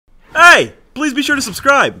Hey, please be sure to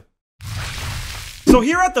subscribe. So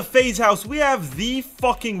here at the FaZe house, we have the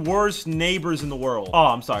fucking worst neighbors in the world. Oh,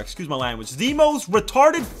 I'm sorry, excuse my language. The most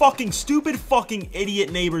retarded fucking, stupid fucking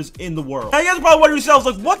idiot neighbors in the world. Now you guys are probably wondering yourselves,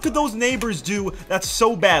 like, what could those neighbors do that's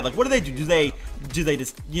so bad? Like, what do they do? Do they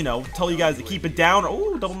just, you know, tell you guys to keep it down?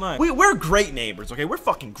 Oh, double knife. We're great neighbors, okay? We're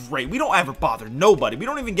fucking great. We don't ever bother nobody. We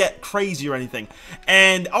don't even get crazy or anything.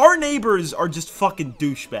 And our neighbors are just fucking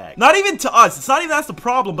douchebags. Not even to us. It's not even that's the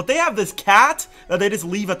problem, but they have this cat that they just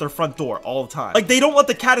leave at their front door all the time. Like, they don't let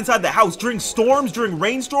the cat inside the house during storms, during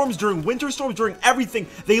rainstorms, during winter storms, during everything.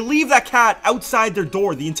 They leave that cat outside their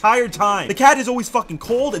door the entire time. The cat is always fucking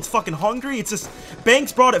cold. It's fucking hungry. It's just,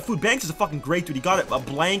 Banks brought it food. Banks is a fucking great dude. He got it a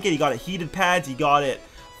blanket. He got it heated pads. He got it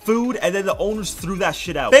food, and then the owners threw that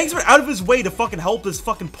shit out. Banks went out of his way to fucking help this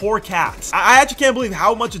fucking poor cat. I actually can't believe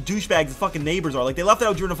how much of douchebags the fucking neighbors are. Like, they left it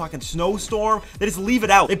out during a fucking snowstorm. They just leave it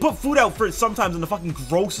out. They put food out for it sometimes in the fucking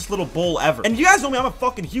grossest little bowl ever. And you guys know me, I'm a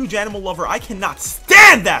fucking huge animal lover. I cannot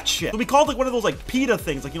stand that shit. So we called like one of those like PETA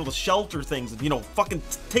things, like, you know, the shelter things, you know, fucking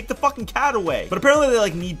take the fucking cat away. But apparently they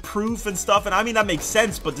like need proof and stuff, and I mean, that makes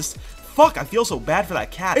sense, but just fuck, I feel so bad for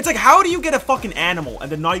that cat. It's like, how do you get a fucking animal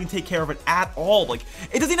and then not even take care of it at all? Like,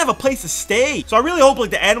 it doesn't even have a place to stay. So I really hope, like,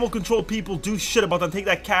 the animal control people do shit about them, take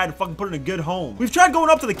that cat and fucking put it in a good home. We've tried going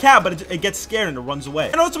up to the cat, but it gets scared and it runs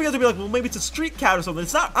away. I know some of you guys will be like, well, maybe it's a street cat or something.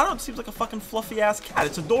 It's not. I don't know, it seems like a fucking fluffy-ass cat.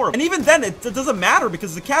 It's adorable. And even then, it doesn't matter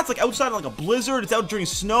because the cat's, like, outside in, like, a blizzard. It's out during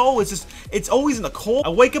snow. It's just, it's always in the cold. I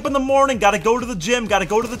wake up in the morning, gotta go to the gym, gotta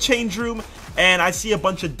go to the change room, and I see a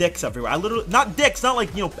bunch of dicks everywhere. I literally, not dicks, not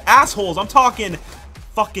like, you know, assholes. I'm talking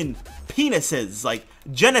fucking penises, like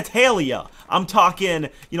genitalia. I'm talking,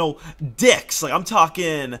 you know, dicks. Like, I'm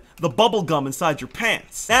talking the bubble gum inside your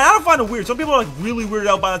pants. And I don't find it weird. Some people are like really weirded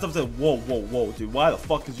out by that stuff. Say, whoa, whoa, whoa, dude, why the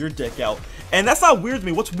fuck is your dick out? And that's not weird to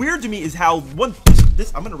me. What's weird to me is how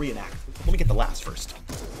this I'm gonna reenact. Let me get the last first.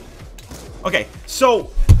 Okay,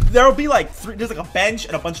 so there'll be like there's like a bench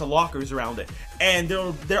and a bunch of lockers around it, and I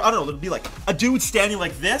don't know, there'll be like a dude standing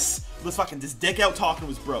like this with fucking this dick out talking to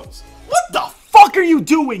his bros. What the fuck are you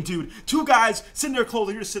doing, dude? Two guys sitting there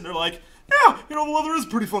clothing, you're just sitting there like, yeah, you know, the weather is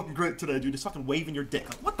pretty fucking great today, dude. Just fucking waving your dick.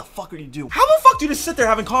 Like, what the fuck are you doing? How the fuck do you just sit there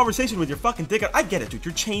having conversation with your fucking dick? I get it, dude.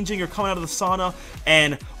 You're changing, you're coming out of the sauna,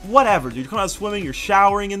 and whatever, dude. You're coming out of swimming, you're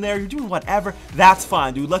showering in there, you're doing whatever. That's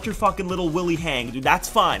fine, dude. Let your fucking little willy hang, dude. That's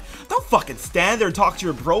fine. Don't fucking stand there and talk to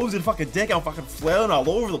your bros and fucking dick out fucking flailing all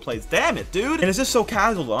over the place. Damn it, dude. And it's just so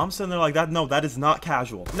casual, though. I'm sitting there like that. No, that is not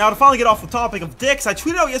casual. Now, to finally get off the topic of dicks, I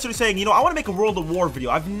tweeted out yesterday saying, you know, I want to make a World of War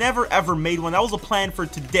video. I've never, ever made one. That was a plan for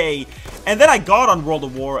today. And then I got on World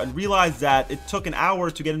of War and realized that it took an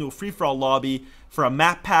hour to get into a free-for-all lobby for a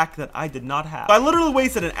map pack that I did not have. So I literally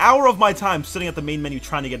wasted an hour of my time sitting at the main menu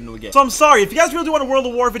trying to get into a game. So I'm sorry, if you guys really do want a World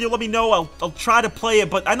of War video, let me know. I'll try to play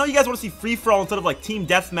it, but I know you guys want to see free-for-all instead of like team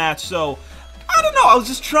deathmatch, so I don't know, I was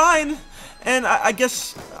just trying, and I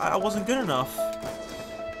guess I wasn't good enough.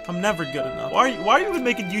 I'm never good enough. Why are you even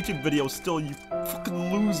making YouTube videos still, you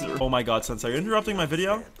fucking loser? Oh my god, Sensei, are you interrupting my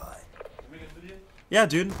video? Yeah,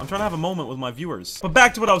 dude, I'm trying to have a moment with my viewers. But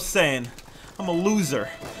back to what I was saying. I'm a loser.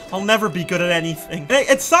 I'll never be good at anything. And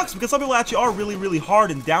it sucks because some people actually are really, really hard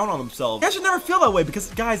and down on themselves. You guys should never feel that way because,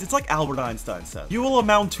 guys, it's like Albert Einstein said. You will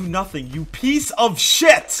amount to nothing, you piece of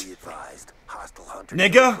shit!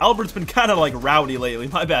 Nigga. Albert's been kind of like rowdy lately.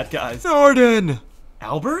 My bad, guys. Jordan!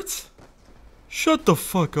 Albert? Shut the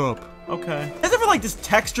fuck up. Okay. You guys ever like just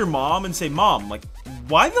text your mom and say, Mom, like,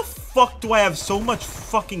 why the fuck do I have so much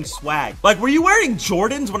fucking swag? Like, were you wearing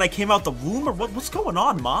Jordans when I came out the womb, or what's going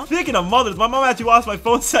on, Mom? Speaking of mothers, my mom actually watched my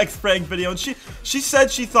phone sex prank video, and she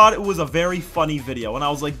said she thought it was a very funny video, and I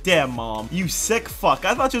was like, damn, Mom, you sick fuck.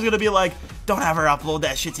 I thought she was gonna be like, don't ever upload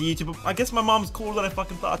that shit to YouTube. I guess my mom's cooler than I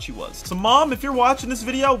fucking thought she was. So, Mom, if you're watching this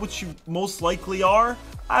video, which you most likely are,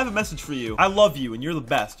 I have a message for you. I love you, and you're the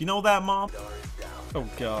best. You know that, Mom? Oh,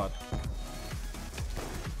 God.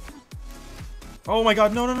 Oh my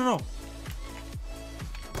god, no, no, no, no.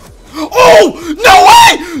 Oh! No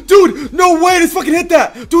way! Dude, no way I just fucking hit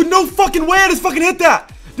that! Dude, no fucking way I just fucking hit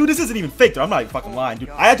that! Dude, this isn't even fake, dude. I'm not even fucking lying, dude.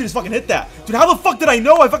 I actually just fucking hit that. Dude, how the fuck did I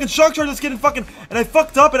know? I fucking shock charged this kid and fucking... And I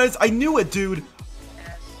fucked up and I knew it, dude.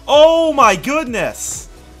 Oh my goodness.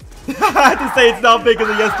 I had to say it's not because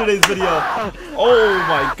of yesterday's video. Oh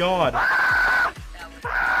my god.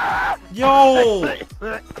 Yo!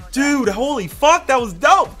 Dude, holy fuck, that was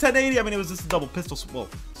dope! 1080, I mean, it was just a double pistol, well,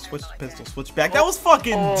 switch back. That was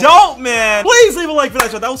fucking dope, man! Please leave a like for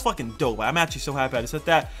that shot, that was fucking dope. I'm actually so happy I just hit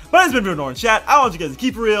that. But it's been real Orange Chat. I want you guys to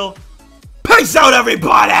keep it real. Peace out,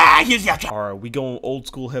 everybody! Alright, we going old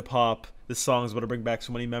school hip-hop. This song is going to bring back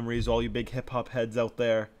so many memories, all you big hip-hop heads out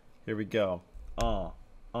there. Here we go.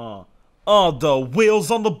 All the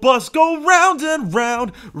wheels on the bus go round and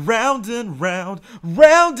round, round and round,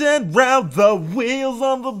 round and round. The wheels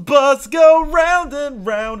on the bus go round and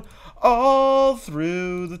round, all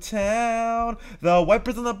through the town. The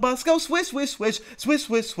wipers on the bus go swish, swish, swish, swish,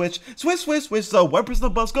 swish, swish, swish, swish, swish. The wipers on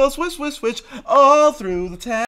the bus go swish, swish, swish, all through the town.